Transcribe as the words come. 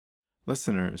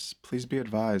Listeners, please be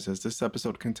advised as this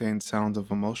episode contains sounds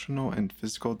of emotional and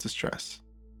physical distress.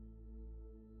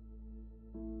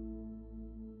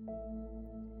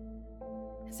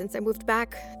 Since I moved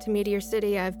back to Meteor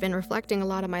City, I've been reflecting a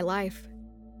lot on my life.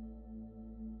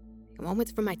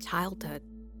 Moments from my childhood.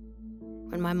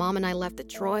 When my mom and I left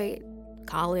Detroit,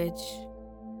 college,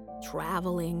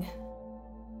 traveling.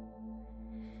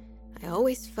 I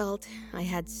always felt I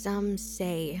had some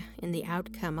say in the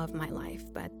outcome of my life,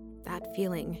 but that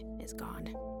feeling is gone.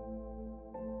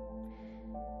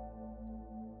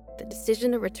 The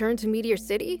decision to return to Meteor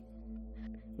City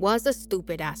was a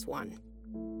stupid-ass one.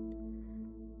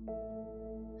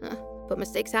 But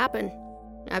mistakes happen.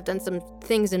 I've done some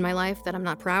things in my life that I'm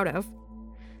not proud of,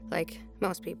 like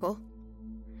most people.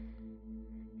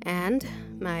 And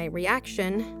my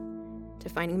reaction to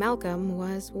finding Malcolm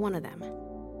was one of them.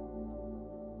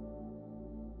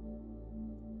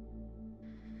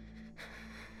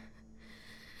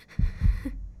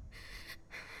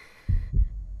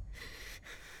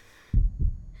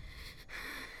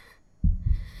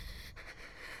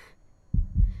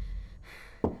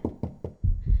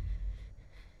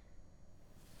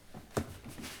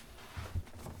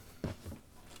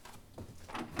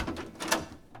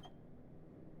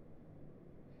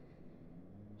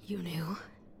 You knew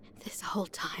this whole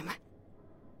time.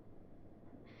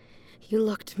 You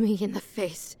looked me in the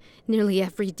face nearly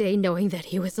every day knowing that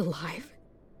he was alive.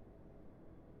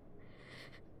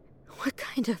 What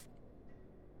kind of...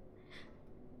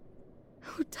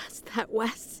 Who does that,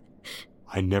 Wes?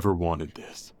 I never wanted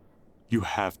this. You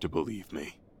have to believe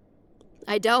me.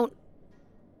 I don't.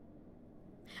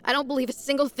 I don't believe a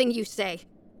single thing you say.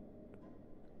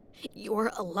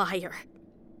 You're a liar.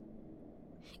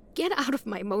 Get out of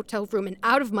my motel room and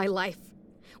out of my life.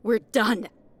 We're done.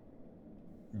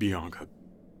 Bianca,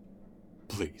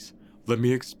 please, let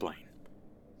me explain.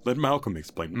 Let Malcolm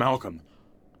explain. Malcolm,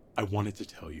 I wanted to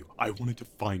tell you. I wanted to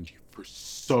find you for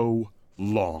so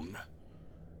long.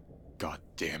 God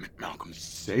damn it, Malcolm,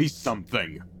 say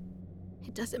something.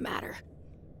 It doesn't matter.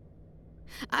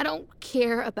 I don't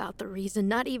care about the reason,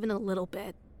 not even a little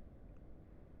bit.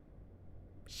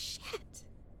 Shit.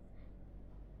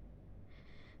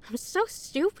 I'm so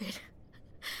stupid.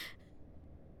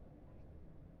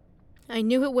 I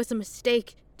knew it was a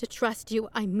mistake to trust you.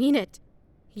 I mean it.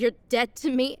 You're dead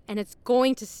to me, and it's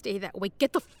going to stay that way.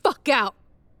 Get the fuck out!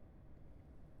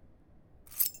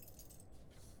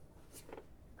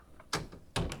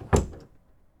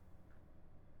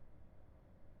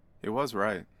 He was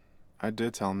right. I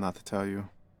did tell him not to tell you.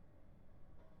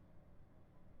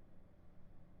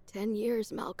 10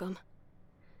 years, Malcolm.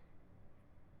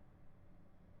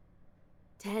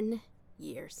 10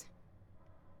 years.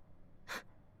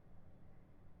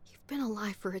 You've been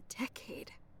alive for a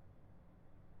decade.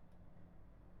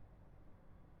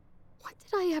 What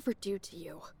did I ever do to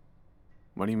you?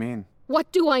 What do you mean?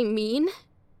 What do I mean?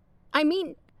 I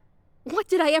mean, what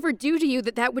did I ever do to you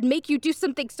that would make you do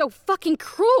something so fucking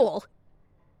cruel?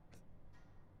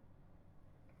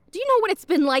 Do you know what it's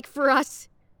been like for us?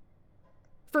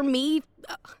 For me?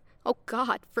 Oh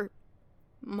God, for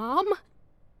Mom?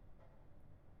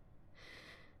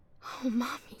 Oh,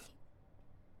 Mommy.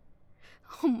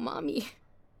 Oh, Mommy.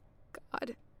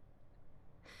 God.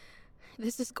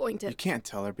 This is going to... You can't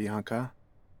tell her, Bianca.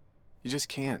 You just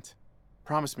can't.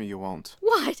 Promise me you won't.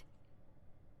 What?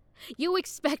 You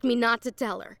expect me not to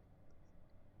tell her?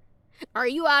 Are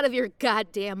you out of your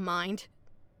goddamn mind?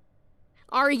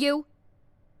 Are you?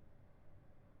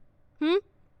 Do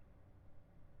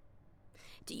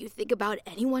you think about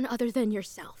anyone other than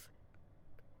yourself?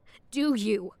 Do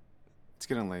you? It's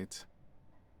getting late.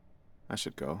 I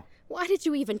should go. Why did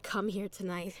you even come here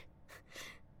tonight?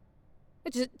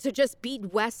 To just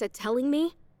beat Wes at telling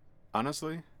me?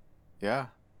 Honestly, yeah.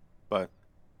 But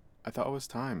I thought it was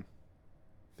time.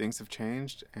 Things have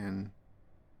changed, and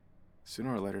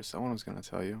sooner or later someone was gonna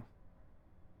tell you.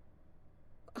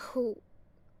 Who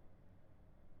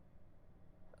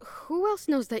else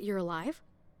knows that you're alive?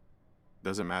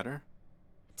 Does it matter?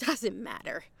 Doesn't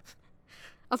matter.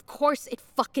 Of course it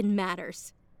fucking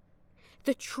matters.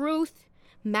 The truth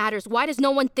matters. Why does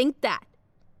no one think that?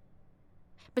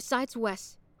 Besides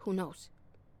Wes, who knows?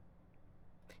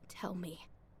 Tell me.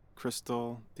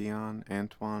 Crystal, Dion,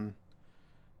 Antoine,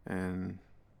 and,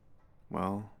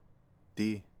 well,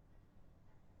 Dee.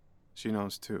 She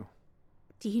knows too.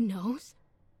 Dee knows?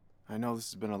 I know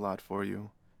this has been a lot for you,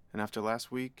 and after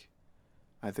last week,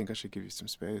 I think I should give you some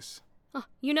space. Oh,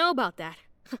 you know about that.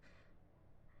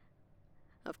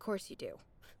 Of course you do.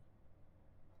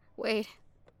 Wait.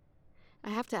 I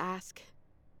have to ask.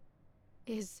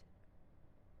 Is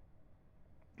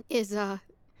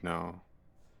No,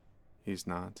 he's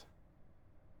not.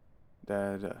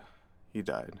 Dad, he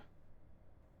died.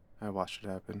 I watched it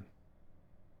happen.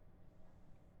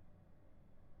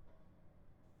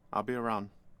 I'll be around.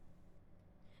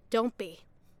 Don't be.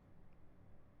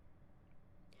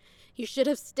 You should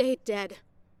have stayed dead.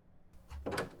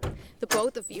 The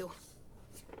both of you.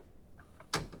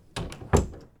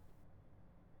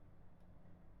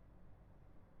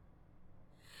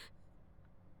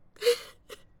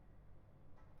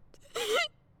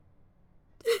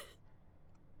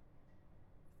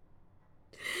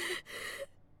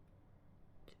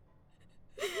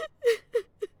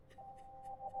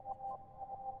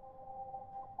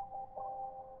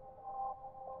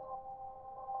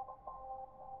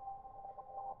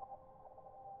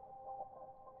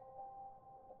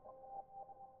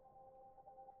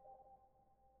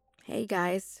 Hey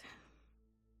guys.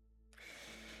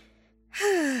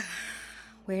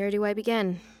 Where do I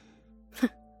begin?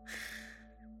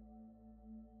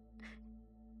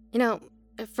 You know,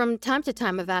 from time to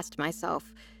time I've asked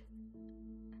myself,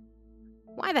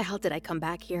 why the hell did I come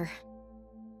back here?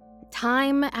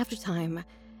 Time after time,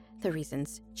 the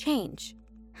reasons change.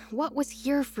 What was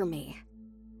here for me?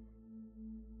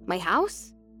 My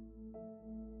house?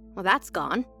 Well, that's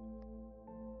gone.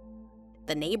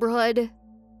 The neighborhood?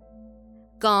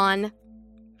 Gone.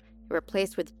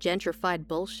 Replaced with gentrified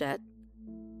bullshit.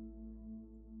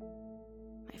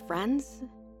 My friends?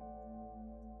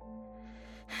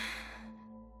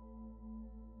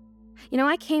 You know,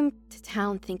 I came to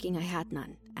town thinking I had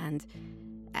none, and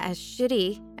as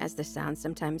shitty as this sounds,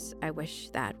 sometimes I wish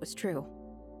that was true.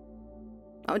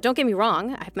 Oh, don't get me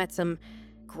wrong, I've met some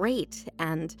great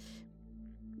and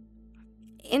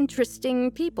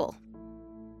interesting people.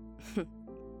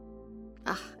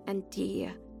 And Dee,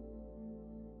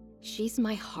 she's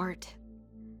my heart.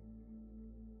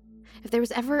 If there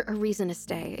was ever a reason to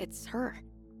stay, it's her.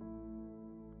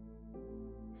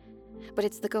 But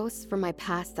it's the ghosts from my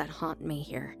past that haunt me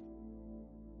here.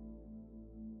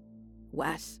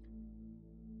 Wes.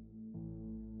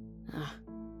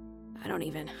 I don't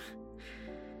even...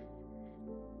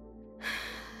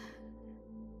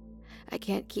 I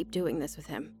can't keep doing this with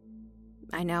him.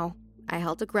 I know. I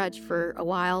held a grudge for a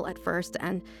while at first,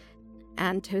 and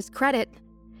to his credit,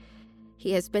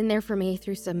 he has been there for me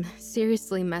through some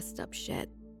seriously messed up shit.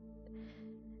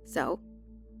 So,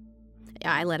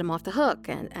 I let him off the hook,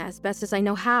 and as best as I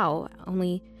know how,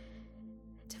 only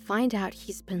to find out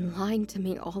he's been lying to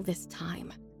me all this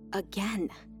time. Again.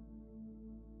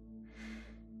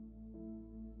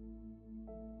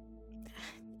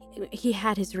 He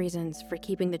had his reasons for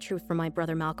keeping the truth from my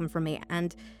brother Malcolm from me,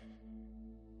 and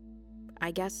I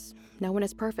guess no one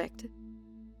is perfect.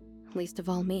 Least of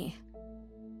all me.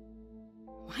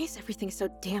 Why is everything so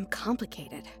damn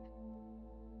complicated?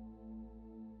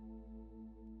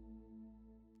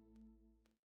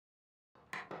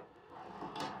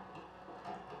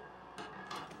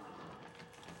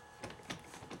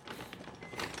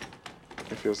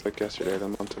 It feels like yesterday that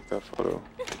Mom took that photo.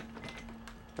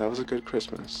 That was a good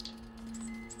Christmas.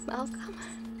 Malcolm?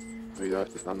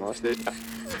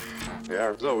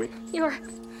 Yeah, Zoe. You're...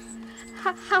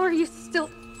 How are you still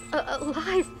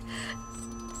alive?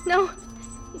 No,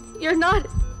 you're not.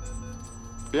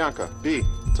 Bianca, B,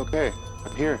 it's okay.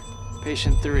 I'm here.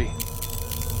 Patient 3.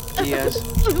 Diaz.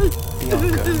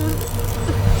 Bianca.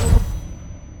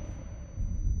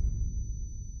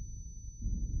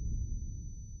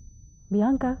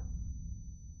 Bianca.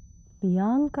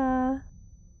 Bianca.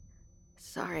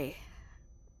 Sorry.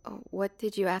 What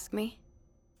did you ask me?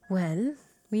 Well,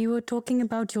 we were talking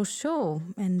about your show,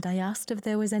 and I asked if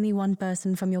there was any one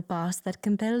person from your past that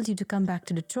compelled you to come back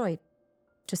to Detroit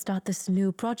to start this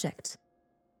new project.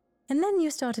 And then you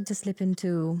started to slip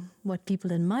into what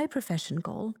people in my profession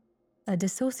call a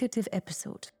dissociative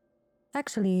episode.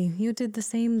 Actually, you did the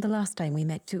same the last time we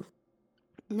met, too.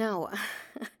 No.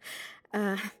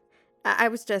 I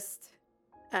was just...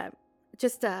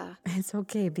 It's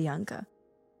okay, Bianca.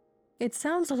 It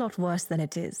sounds a lot worse than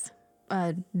it is.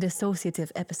 A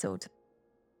dissociative episode.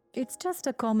 It's just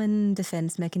a common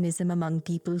defense mechanism among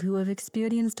people who have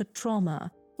experienced a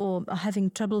trauma or are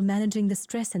having trouble managing the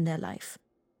stress in their life.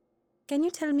 Can you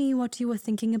tell me what you were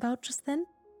thinking about just then?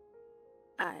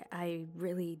 I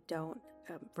really don't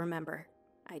remember.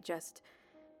 I just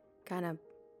kind of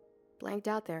blanked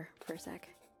out there for a sec.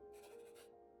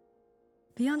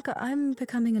 Bianca, I'm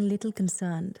becoming a little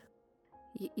concerned.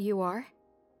 You are?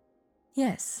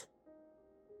 Yes.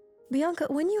 Bianca,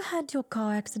 when you had your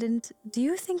car accident, do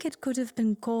you think it could have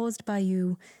been caused by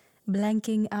you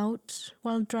blanking out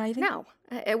while driving? No,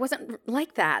 it wasn't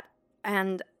like that.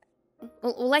 And,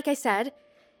 like I said,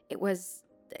 it was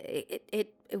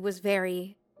it was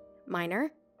very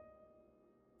minor.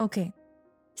 Okay.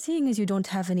 Seeing as you don't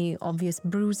have any obvious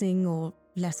bruising or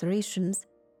lacerations,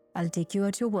 I'll take you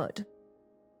at your word.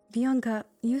 Bianca,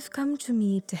 you've come to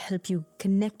me to help you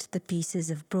connect the pieces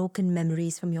of broken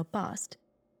memories from your past.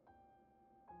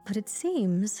 But it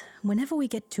seems whenever we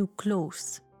get too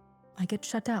close, I get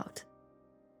shut out.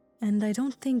 And I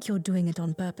don't think you're doing it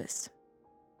on purpose.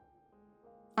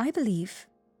 I believe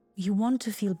you want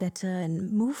to feel better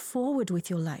and move forward with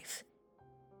your life.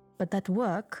 But that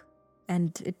work,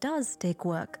 and it does take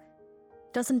work,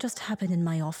 doesn't just happen in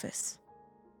my office.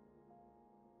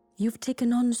 You've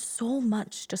taken on so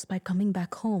much just by coming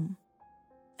back home.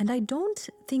 And I don't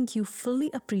think you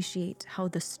fully appreciate how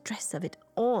the stress of it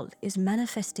all is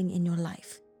manifesting in your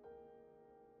life.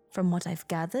 From what I've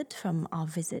gathered from our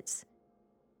visits,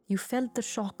 you felt the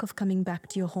shock of coming back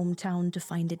to your hometown to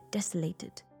find it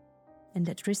desolated and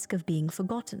at risk of being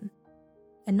forgotten.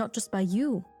 And not just by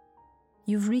you.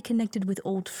 You've reconnected with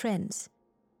old friends,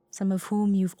 some of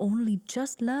whom you've only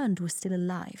just learned were still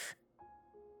alive.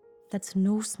 That's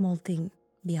no small thing,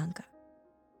 Bianca.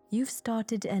 You've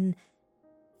started an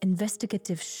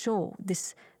investigative show,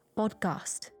 this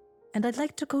podcast, and I'd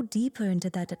like to go deeper into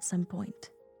that at some point.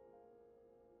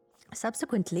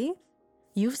 Subsequently,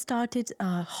 you've started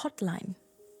a hotline.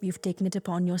 You've taken it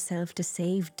upon yourself to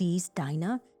save Dee's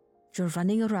diner. You're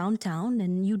running around town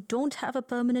and you don't have a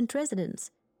permanent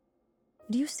residence.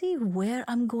 Do you see where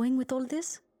I'm going with all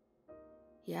this?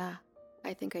 Yeah,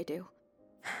 I think I do.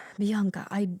 Bianca,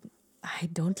 I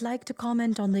don't like to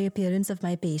comment on the appearance of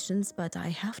my patients, but I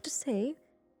have to say,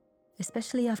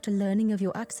 especially after learning of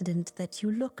your accident, that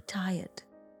you look tired.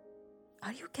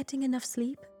 Are you getting enough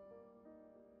sleep?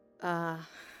 Gosh,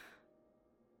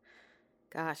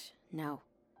 no.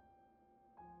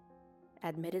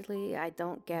 Admittedly, I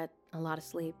don't get a lot of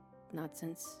sleep, not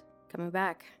since coming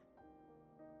back.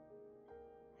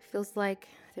 Feels like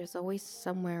there's always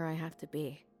somewhere I have to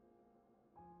be.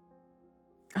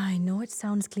 I know it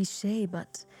sounds cliché,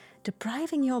 but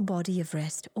depriving your body of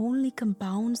rest only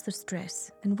compounds the stress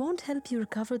and won't help you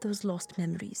recover those lost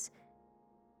memories.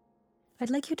 I'd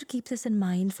like you to keep this in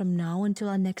mind from now until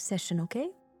our next session, okay?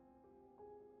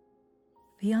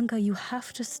 Bianca, you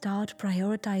have to start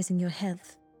prioritizing your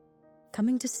health.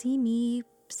 Coming to see me,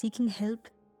 seeking help,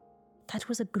 that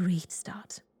was a great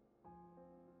start.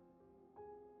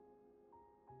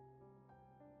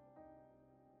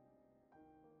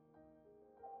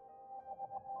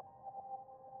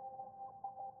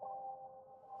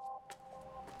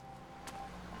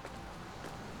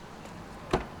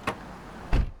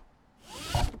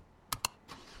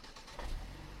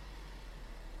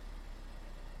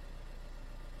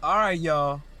 All right,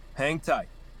 y'all. Hang tight.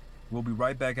 We'll be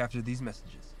right back after these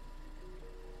messages.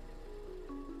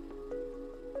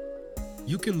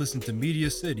 You can listen to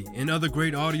Media City and other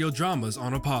great audio dramas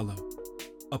on Apollo.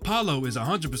 Apollo is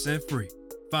 100% free.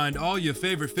 Find all your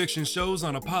favorite fiction shows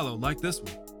on Apollo like this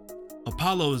one.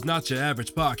 Apollo is not your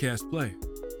average podcast player,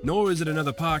 nor is it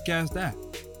another podcast app.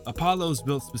 Apollo is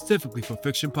built specifically for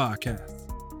fiction podcasts.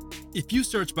 If you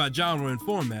search by genre and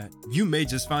format, you may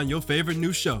just find your favorite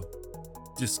new show.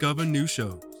 Discover new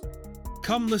shows.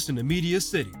 Come listen to Media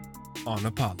City on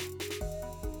Apollo.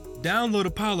 Download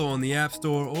Apollo on the App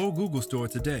Store or Google Store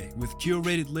today with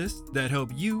curated lists that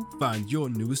help you find your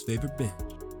newest favorite binge.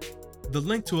 The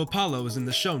link to Apollo is in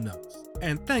the show notes.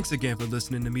 And thanks again for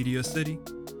listening to Media City.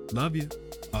 Love you,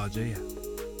 RJ out.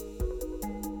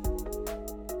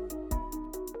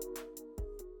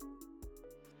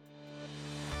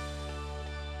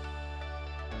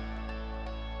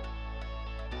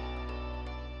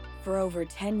 For over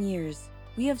 10 years,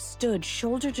 we have stood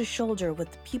shoulder to shoulder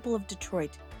with the people of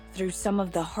Detroit through some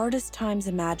of the hardest times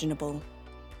imaginable,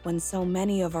 when so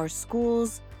many of our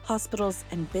schools, hospitals,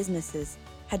 and businesses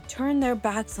had turned their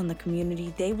backs on the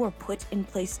community they were put in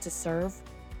place to serve.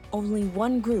 Only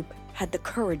one group had the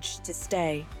courage to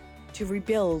stay, to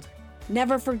rebuild,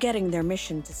 never forgetting their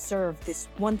mission to serve this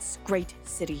once great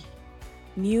city.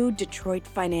 New Detroit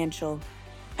Financial.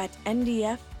 At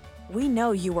NDF, we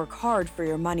know you work hard for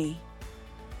your money.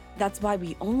 That's why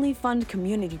we only fund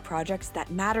community projects that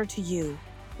matter to you,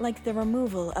 like the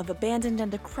removal of abandoned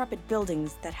and decrepit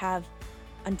buildings that have,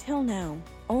 until now,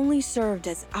 only served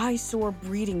as eyesore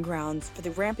breeding grounds for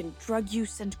the rampant drug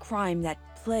use and crime that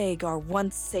plague our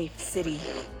once safe city.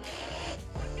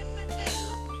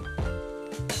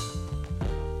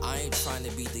 I ain't trying to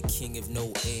to be the king of no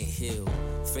anthill.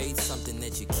 Faith, something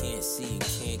that you can't see and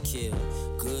can't kill.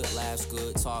 Good laughs,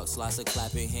 good talks, lots of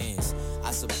clapping hands.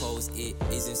 I suppose it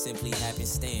isn't simply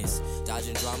happenstance.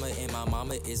 Dodging drama and my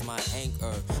mama is my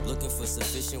anchor. Looking for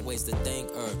sufficient ways to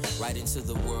thank her. Right into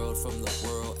the world, from the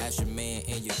world. Ask your man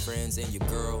and your friends and your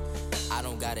girl. I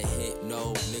don't got a hit,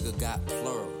 no, nigga got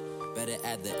plural. Better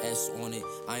add the S on it.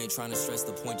 I ain't trying to stress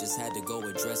the point, just had to go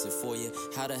address it for you.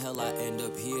 How the hell I end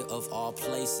up here of all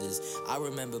places? I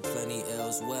remember plenty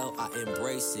else, well, I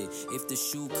embrace it. If the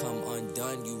shoe come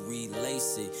undone, you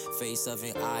relace it. Face of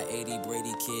an I-80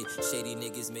 Brady kid. Shady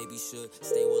niggas maybe should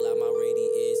stay well out my rady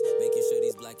is. Making sure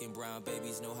these black and brown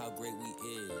babies know how great we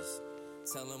is.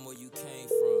 Tell them where you came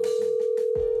from.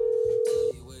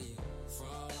 Tell you where you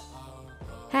from.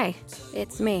 Hey,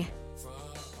 it's me.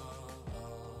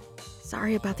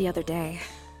 Sorry about the other day.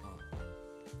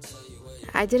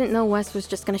 I didn't know Wes was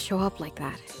just gonna show up like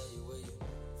that.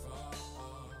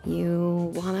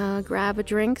 You wanna grab a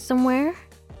drink somewhere?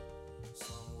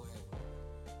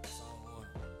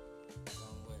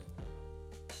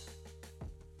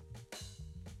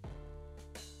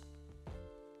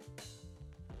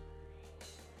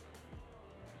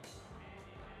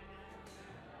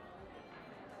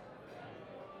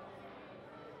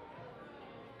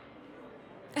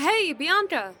 Hey,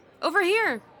 Bianca! Over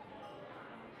here!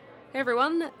 Hey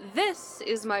everyone, this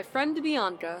is my friend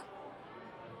Bianca.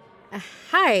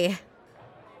 Hi.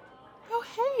 Oh,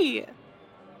 hey!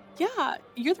 Yeah,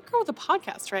 you're the girl with the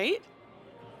podcast, right?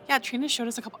 Yeah, Trina showed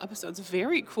us a couple episodes.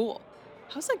 Very cool.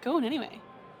 How's that going anyway?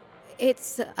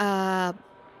 It's,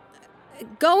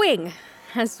 going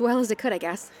as well as it could, I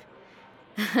guess.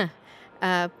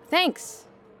 Thanks.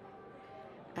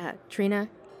 Trina,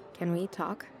 can we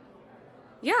talk?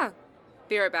 Yeah.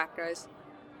 Be right back, guys.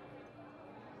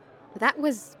 That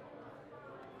was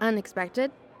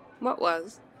unexpected. What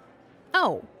was?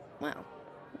 Oh, well,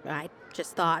 I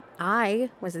just thought I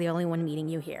was the only one meeting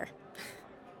you here.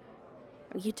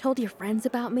 You told your friends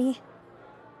about me?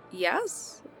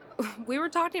 Yes. We were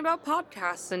talking about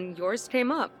podcasts and yours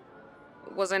came up.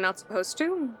 Was I not supposed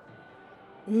to?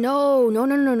 No.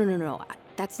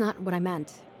 That's not what I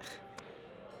meant.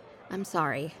 I'm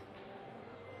sorry.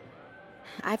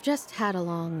 I've just had a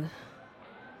long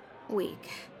week.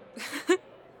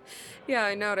 Yeah,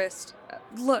 I noticed.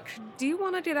 Look, do you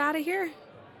want to get out of here?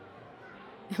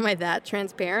 Am I that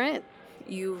transparent?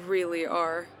 You really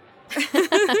are.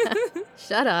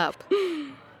 Shut up.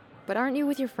 But aren't you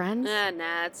with your friends?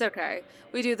 Nah, it's okay.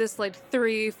 We do this like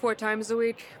 3-4 times a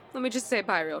week. Let me just say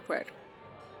bye real quick.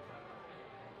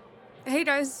 Hey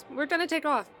guys, we're gonna take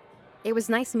off. It was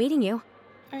nice meeting you.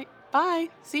 All right, bye.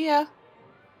 See ya.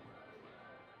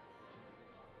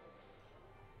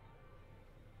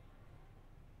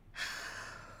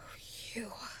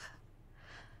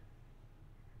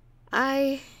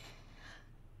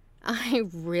 I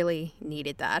really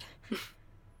needed that.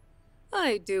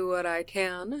 I do what I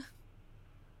can.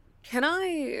 Can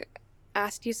I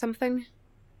ask you something?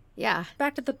 Yeah.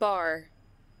 Back at the bar,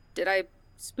 did I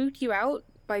spook you out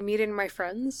by meeting my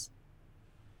friends?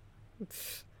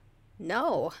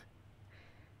 No.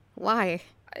 Why?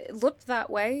 It looked that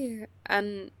way,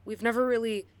 and we've never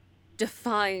really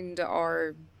defined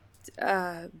our,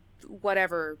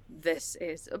 whatever this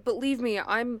is. Believe me,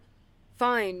 I'm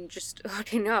fine just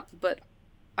hooking up, but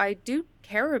I do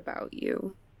care about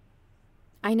you.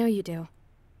 I know you do.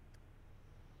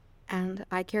 And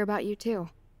I care about you too.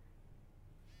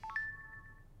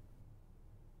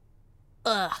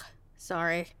 Ugh,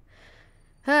 sorry.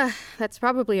 That's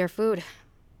probably our food.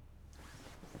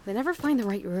 They never find the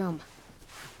right room.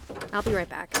 I'll be right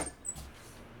back.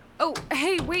 Oh,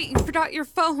 hey, wait, you forgot your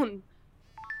phone.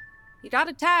 You got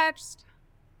a text.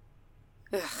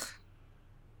 Ugh.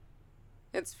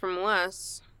 It's from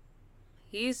Wes.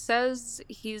 He says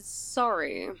he's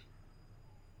sorry.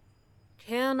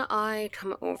 Can I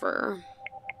come over?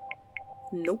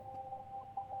 Nope.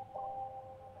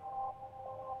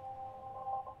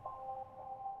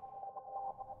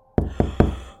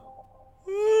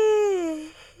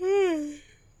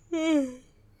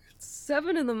 It's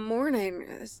 7 in the morning.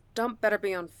 This dump better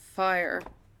be on fire.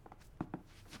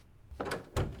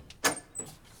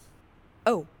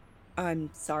 Oh,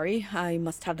 I'm sorry. I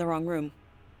must have the wrong room.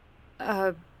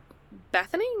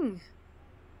 Bethany?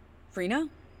 Frina?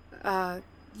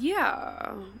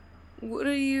 Yeah. What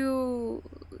are you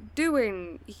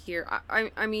doing here?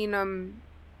 I mean,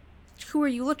 who are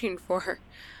you looking for?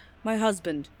 My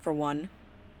husband, for one.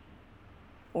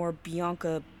 Or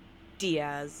Bianca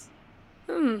Diaz.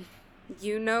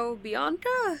 You know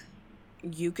Bianca?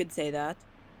 You could say that.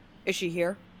 Is she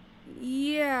here?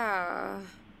 Yeah.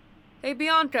 Hey,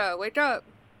 Bianca, wake up.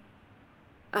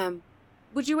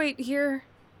 Would you wait here?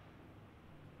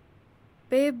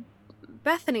 Babe,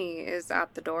 Bethany is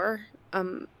at the door.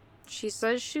 She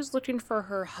says she's looking for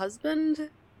her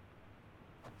husband.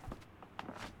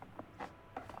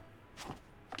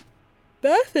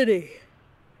 Bethany!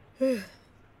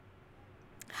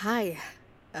 Hi.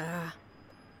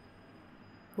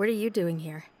 What are you doing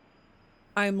here?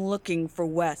 I'm looking for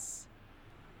Wes.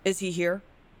 Is he here?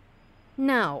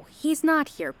 No, he's not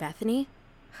here, Bethany.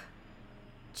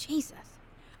 Jesus.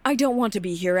 I don't want to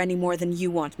be here any more than you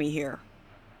want me here.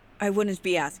 I wouldn't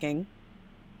be asking.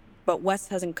 But Wes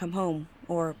hasn't come home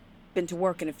or been to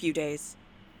work in a few days.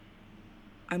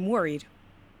 I'm worried.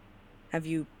 Have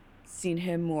you seen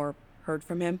him or heard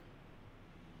from him?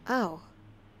 Oh.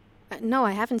 No,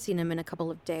 I haven't seen him in a couple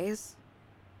of days.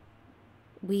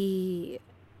 We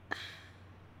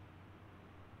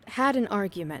had an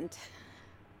argument.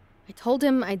 I told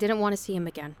him I didn't want to see him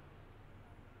again.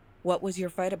 What was your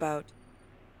fight about?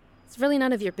 It's really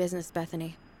none of your business,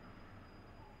 Bethany.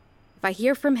 If I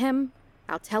hear from him,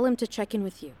 I'll tell him to check in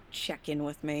with you. Check in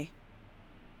with me.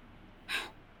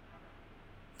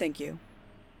 Thank you.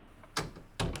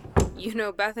 You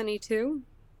know Bethany too?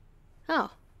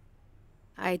 Oh.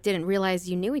 I didn't realize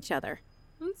you knew each other.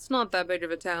 It's not that big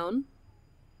of a town.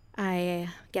 I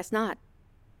guess not.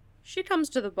 She comes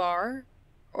to the bar.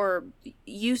 Or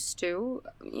used to,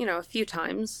 a few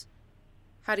times.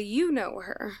 How do you know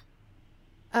her?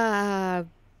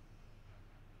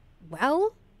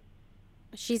 Well,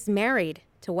 she's married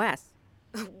to Wes.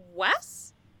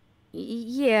 Wes?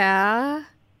 Yeah.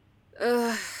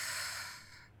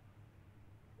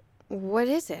 What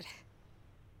is it?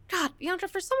 God, Bianca,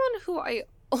 for someone who I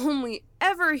only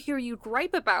ever hear you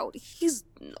gripe about, he's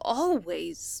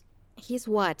always... He's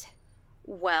what?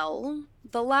 Well,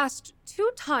 the last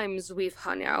 2 times we've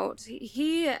hung out,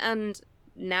 he and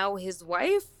now his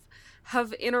wife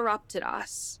have interrupted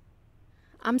us.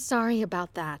 I'm sorry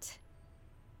about that.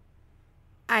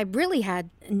 I really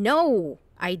had no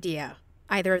idea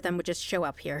either of them would just show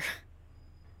up here.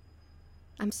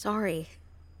 I'm sorry.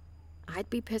 I'd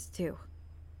be pissed too.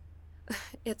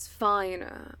 It's fine.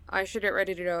 I should get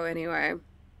ready to go anyway.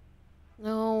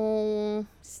 No,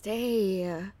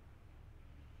 stay.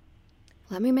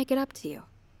 Let me make it up to you.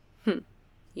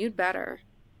 You'd better.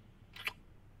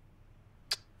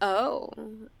 Oh,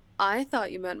 I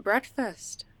thought you meant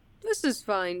breakfast. This is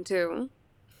fine, too.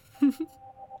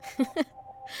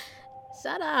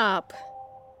 Shut up.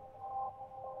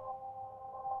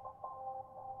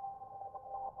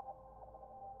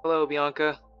 Hello,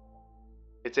 Bianca.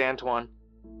 It's Antoine.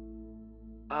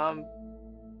 I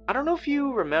don't know if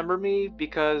you remember me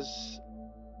because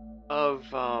of,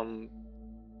 well,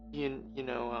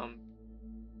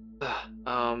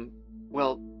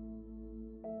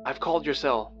 I've called your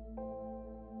cell.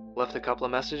 Left a couple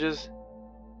of messages.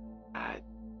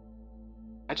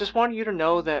 I just want you to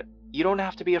know that you don't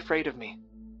have to be afraid of me.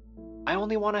 I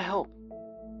only want to help.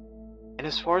 And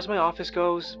as far as my office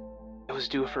goes, it was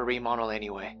due for a remodel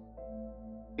anyway.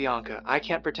 Bianca, I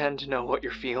can't pretend to know what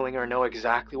you're feeling or know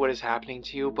exactly what is happening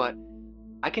to you, but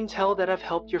I can tell that I've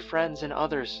helped your friends and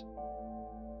others.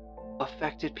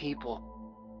 Affected people.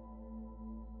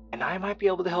 And I might be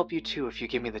able to help you too if you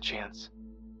give me the chance.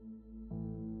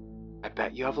 I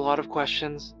bet you have a lot of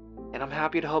questions, and I'm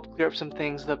happy to help clear up some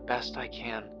things the best I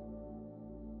can.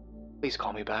 Please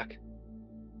call me back.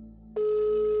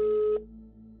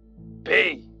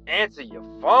 B, answer your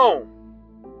phone.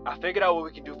 I figured out what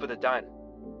we can do for the diner.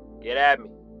 Get at me.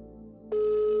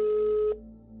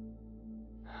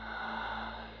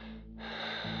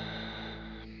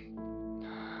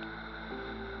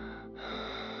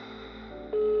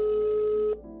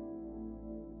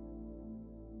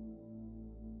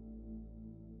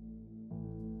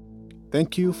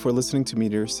 Thank you for listening to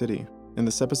Meteor City. In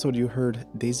this episode, you heard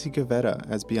Daisy Guevara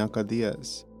as Bianca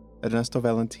Diaz, Ernesto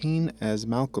Valentin as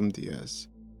Malcolm Diaz,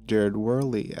 Jared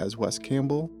Worley as Wes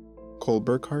Campbell, Cole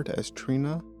Burkhart as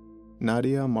Trina,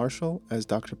 Nadia Marshall as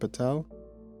Dr. Patel,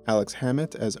 Alex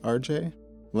Hammett as RJ,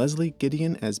 Leslie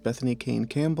Gideon as Bethany Kane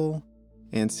Campbell,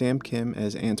 and Sam Kim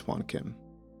as Antoine Kim.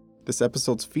 This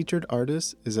episode's featured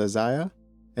artist is Isaiah,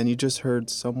 and you just heard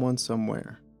Someone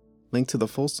Somewhere. Link to the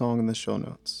full song in the show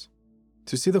notes.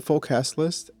 To see the full cast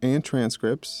list and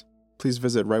transcripts, please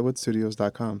visit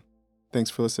rightwoodstudios.com.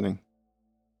 Thanks for listening.